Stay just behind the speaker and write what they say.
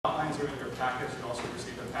package. You also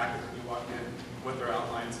receive a package when you walk in with their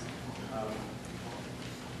outlines.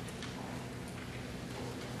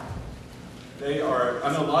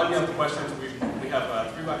 I know a lot of you have questions. We have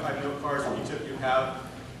 3x5 note cards that each of you have.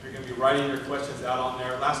 You're going to be writing your questions out on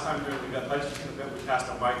there. Last time during the legislation event, we passed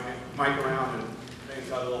a mic around and things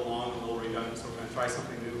got a little long, a little redundant, so we're going to try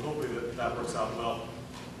something new. Hopefully that works out well.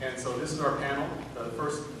 And so this is our panel. The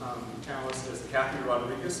first panelist is Kathy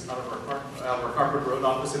Rodriguez out of our Carpenter Road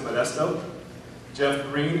office in Modesto. Jeff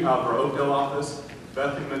Greene out of our Oakdale office.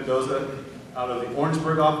 Bethany Mendoza out of the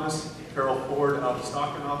Orangeburg office. Karol Ford out of the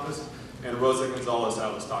Stockton office. And Rosa Gonzalez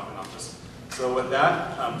out of the Stockton office. So with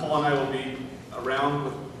that, Paul and I will be around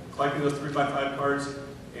with collecting those 3x5 cards.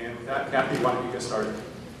 And with that, Kathy, why don't you get started?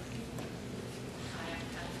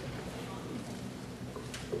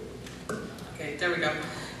 Okay, there we go.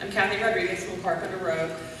 I'm Kathy Rodriguez from Carpenter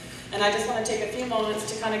Road, and I just want to take a few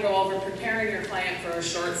moments to kind of go over preparing your client for a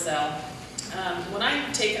short sale. When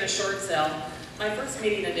I'm taking a short sale, my first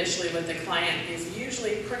meeting initially with the client is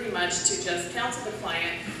usually pretty much to just counsel the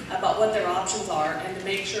client about what their options are and to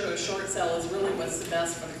make sure a short sale is really what's the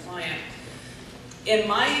best for the client. In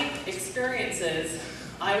my experiences,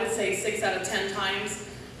 I would say 6 out of 10 times,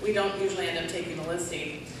 we don't usually end up taking the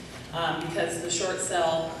listing because the short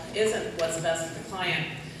sale isn't what's best for the client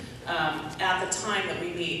at the time that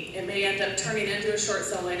we meet. It may end up turning into a short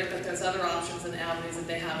sale later, but there's other options and avenues that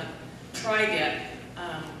they haven't tried yet.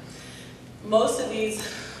 Most of these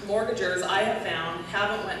mortgagers I have found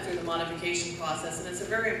haven't went through the modification process, and it's a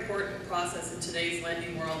very important process in today's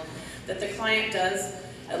lending world that the client does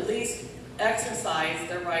at least exercise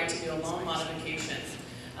their right to do a loan modification.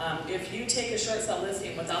 If you take a short sale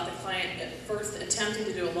listing without the client at first attempting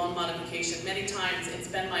to do a loan modification, many times it's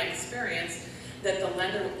been my experience that the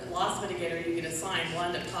lender loss mitigator you get assigned will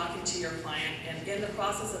end up talking to your client, and in the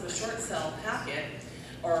process of a short sale packet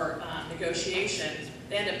or negotiation,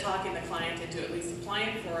 they end up talking the client into at least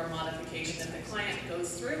applying for a modification. If the client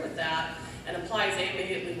goes through with that and applies, they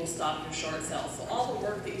immediately will stop your short sale. So all the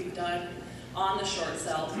work that you've done on the short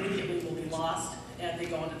sale immediately will be lost, and they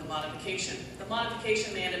go into the modification. The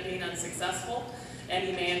modification may end up being unsuccessful, and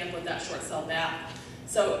you may end up with that short sale back.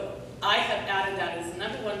 So I have added that as the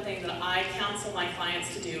number one thing that I counsel my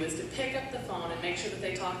clients to do is to pick up the phone and make sure that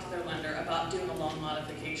they talk to their lender about doing a loan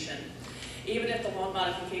modification. Even if the loan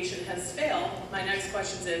modification has failed, my next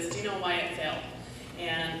question is, do you know why it failed?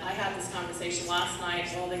 And I had this conversation last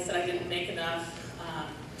night. Well, they said I didn't make enough.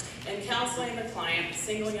 And counseling the client,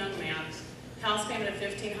 single young man, house payment of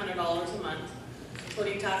 $1,500 a month,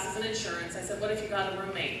 including taxes and insurance. I said, what if you got a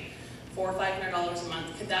roommate? $400 or $500 a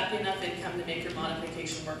month. Could that be enough income to make your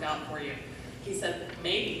modification work out for you? He said,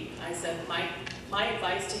 maybe. I said, my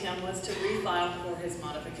advice to him was to refile for his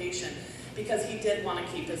modification because he did want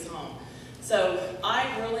to keep his home. So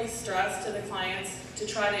I really stress to the clients to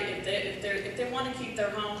try to, if they want to keep their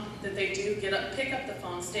home, that they do pick up the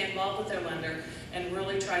phone, stay involved with their lender, and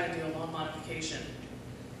really try to do a loan modification.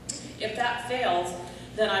 If that fails,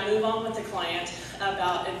 then I move on with the client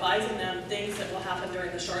about advising them things that will happen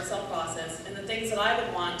during the short sale process and the things that I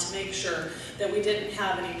would want to make sure that we didn't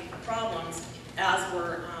have any problems as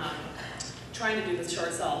we're trying to do the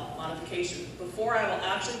short sale modification. Before I will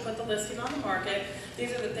actually put the listing on the market,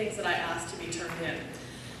 these are the things that I ask to be turned in.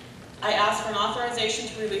 I ask for an authorization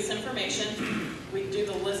to release information. We do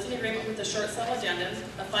the listing agreement with the short sale addendum,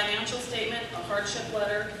 a financial statement, a hardship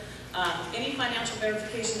letter, any financial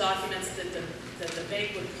verification documents that the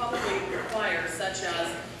bank would probably require, such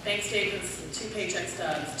as bank statements, 2 paycheck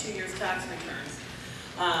stubs, 2 years tax returns.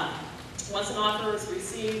 Once an offer is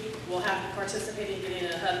received, we'll have to participate in getting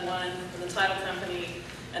a HUD-1 from the title company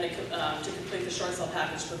and to complete the short sale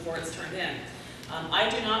package before it's turned in. I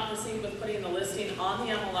do not proceed with putting the listing on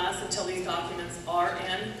the MLS until these documents are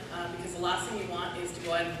in, because the last thing you want is to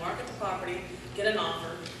go ahead and market the property, get an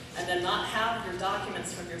offer, and then not have your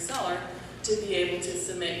documents from your seller to be able to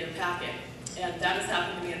submit your packet. And that has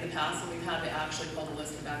happened to me in the past, and we've had to actually pull the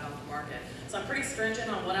listing back off the market. So I'm pretty stringent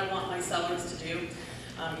on what I want my sellers to do.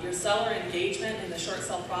 Your seller engagement in the short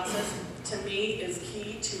sale process, to me, is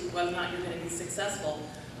key to whether or not you're going to be successful.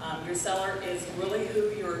 Your seller is really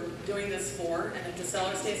who you're doing this for, and if the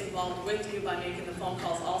seller stays involved with you by making the phone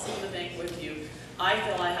calls also to the bank with you, I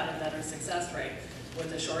feel I have a better success rate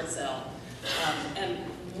with the short sale. And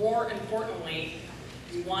more importantly,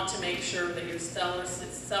 you want to make sure that your seller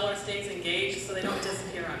stays engaged so they don't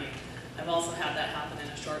disappear on you. I've also had that happen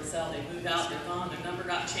in a short sale. They moved out, they're gone, their number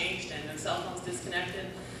got changed, and their cell phone's disconnected.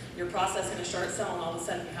 You're processing a short sale, and all of a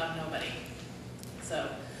sudden you have nobody. So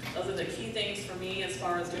those are the key things for me as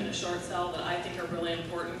far as doing a short sale that I think are really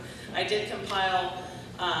important. I did compile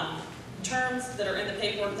terms that are in the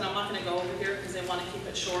paperwork that I'm not going to go over here because they want to keep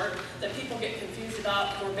it short, that people get confused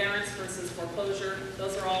about, forbearance versus foreclosure.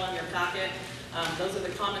 Those are all in your packet. Those are the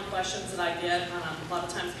common questions that I get. A lot of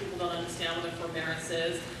times people don't understand what a forbearance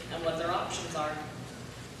is and what their options are.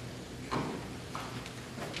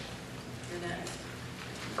 You're next.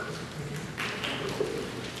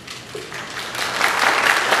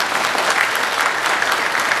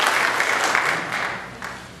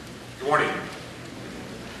 Good morning.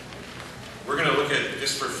 We're going to look at,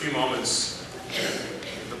 just for a few moments,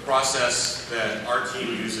 the process that our team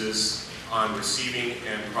uses on receiving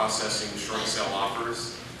and processing short sale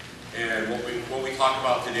offers. And what we talk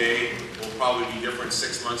about today will probably be different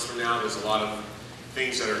 6 months from now. There's a lot of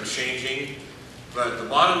things that are changing. But the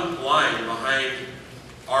bottom line behind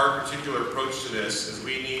our particular approach to this is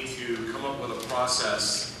we need to come up with a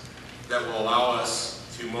process that will allow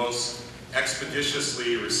us to most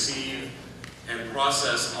expeditiously receive and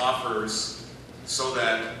process offers so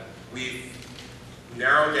that we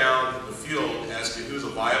narrow down the field as to who's a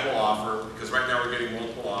viable offer, because right now we're getting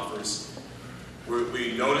multiple offers.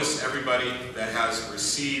 We notice everybody that has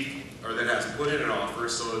received or that has put in an offer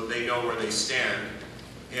so that they know where they stand,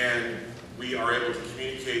 and we are able to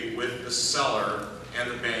communicate with the seller and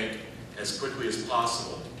the bank as quickly as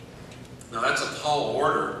possible. Now that's a tall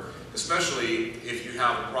order, especially if you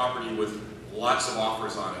have a property with lots of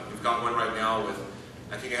offers on it. We've got one right now with,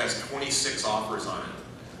 I think it has 26 offers on it.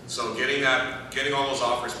 So getting all those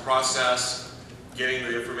offers processed, getting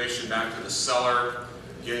the information back to the seller,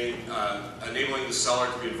 enabling the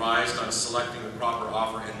seller to be advised on selecting the proper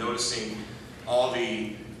offer, and noticing all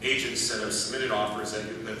the agents that have submitted offers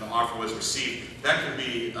that the offer was received, that can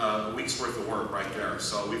be a week's worth of work right there.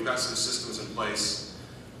 So we've got some systems in place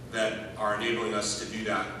that are enabling us to do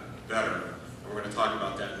that better. And we're going to talk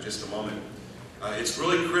about that in just a moment. It's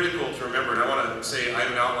really critical to remember, and I want to say I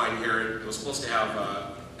have an outline here. It was supposed to have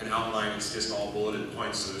an outline. It's just all bulleted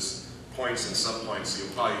points, so there's points and subpoints, so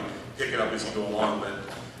you'll probably pick it up as you go along. But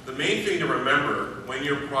the main thing to remember when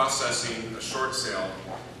you're processing a short sale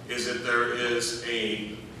is that there is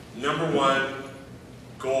a #1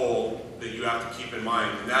 goal that you have to keep in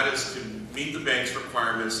mind, and that is to meet the bank's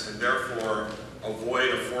requirements and therefore avoid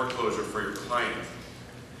a foreclosure for your client.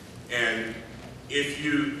 And if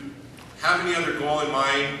you have any other goal in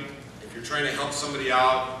mind, if you're trying to help somebody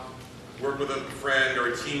out, work with a friend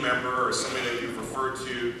or a team member or somebody that you've referred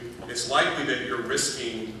to, it's likely that you're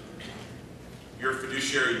risking your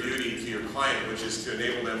fiduciary duty to your client, which is to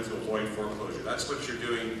enable them to avoid foreclosure. That's what you're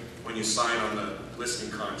doing when you sign on the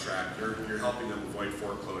listing contract. You're helping them avoid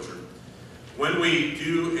foreclosure. When we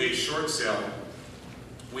do a short sale,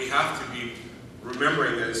 we have to be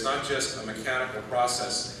remembering that it's not just a mechanical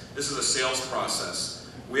process. This is a sales process.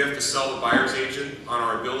 We have to sell the buyer's agent on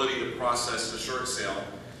our ability to process the short sale.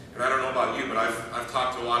 And I don't know about you, but I've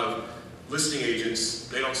talked to a lot of listing agents.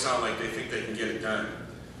 They don't sound like they think they can get it done.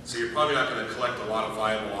 So you're probably not going to collect a lot of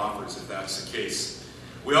viable offers if that's the case.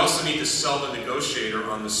 We also need to sell the negotiator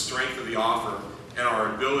on the strength of the offer and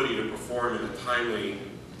our ability to perform in a timely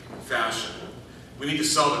fashion. We need to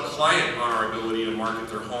sell the client on our ability to market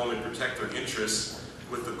their home and protect their interests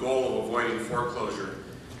with the goal of avoiding foreclosure,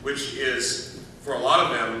 which is, for a lot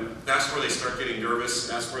of them, that's where they start getting nervous.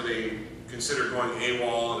 That's where they consider going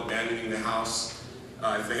AWOL and abandoning the house.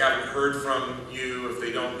 If they haven't heard from you, if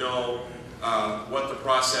they don't know what the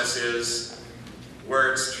process is,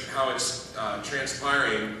 how it's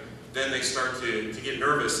transpiring, then they start to get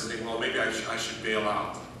nervous and think, well, maybe I should bail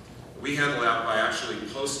out. We handle that by actually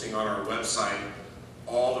posting on our website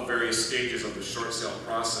all the various stages of the short sale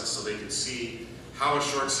process so they can see how a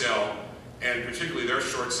short sale, and particularly their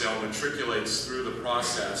short sale, matriculates through the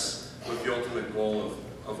process with the ultimate goal of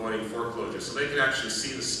avoiding foreclosure. So they can actually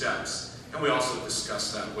see the steps, and we also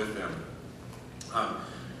discuss that with them.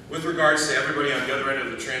 With regards to everybody on the other end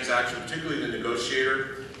of the transaction, particularly the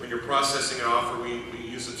negotiator, when you're processing an offer, we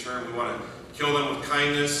use the term, we want to kill them with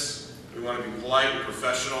kindness, we want to be polite and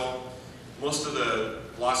professional. Most of the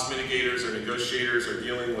loss mitigators or negotiators are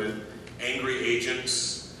dealing with angry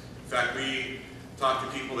agents. In fact, we talk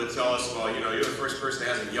to people that tell us, well, you know, you're the first person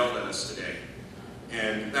that hasn't yelled at us today.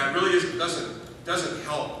 And that really doesn't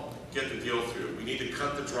help get the deal through. We need to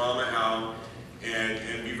cut the drama out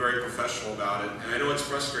and be very professional about it. And I know it's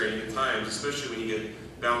frustrating at times, especially when you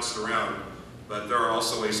get bounced around, but there are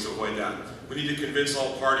also ways to avoid that. We need to convince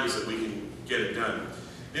all parties that we can get it done.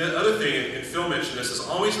 The other thing, and Phil mentioned this, is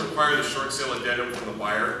always require the short sale addendum from the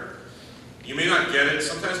buyer. You may not get it.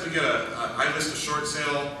 Sometimes we get I list a short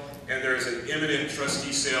sale and there's an imminent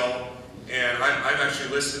trustee sale, and I've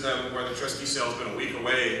actually listed them where the trustee sale has been a week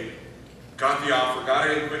away, got the offer, got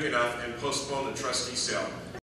it in quick enough, and postponed the trustee sale.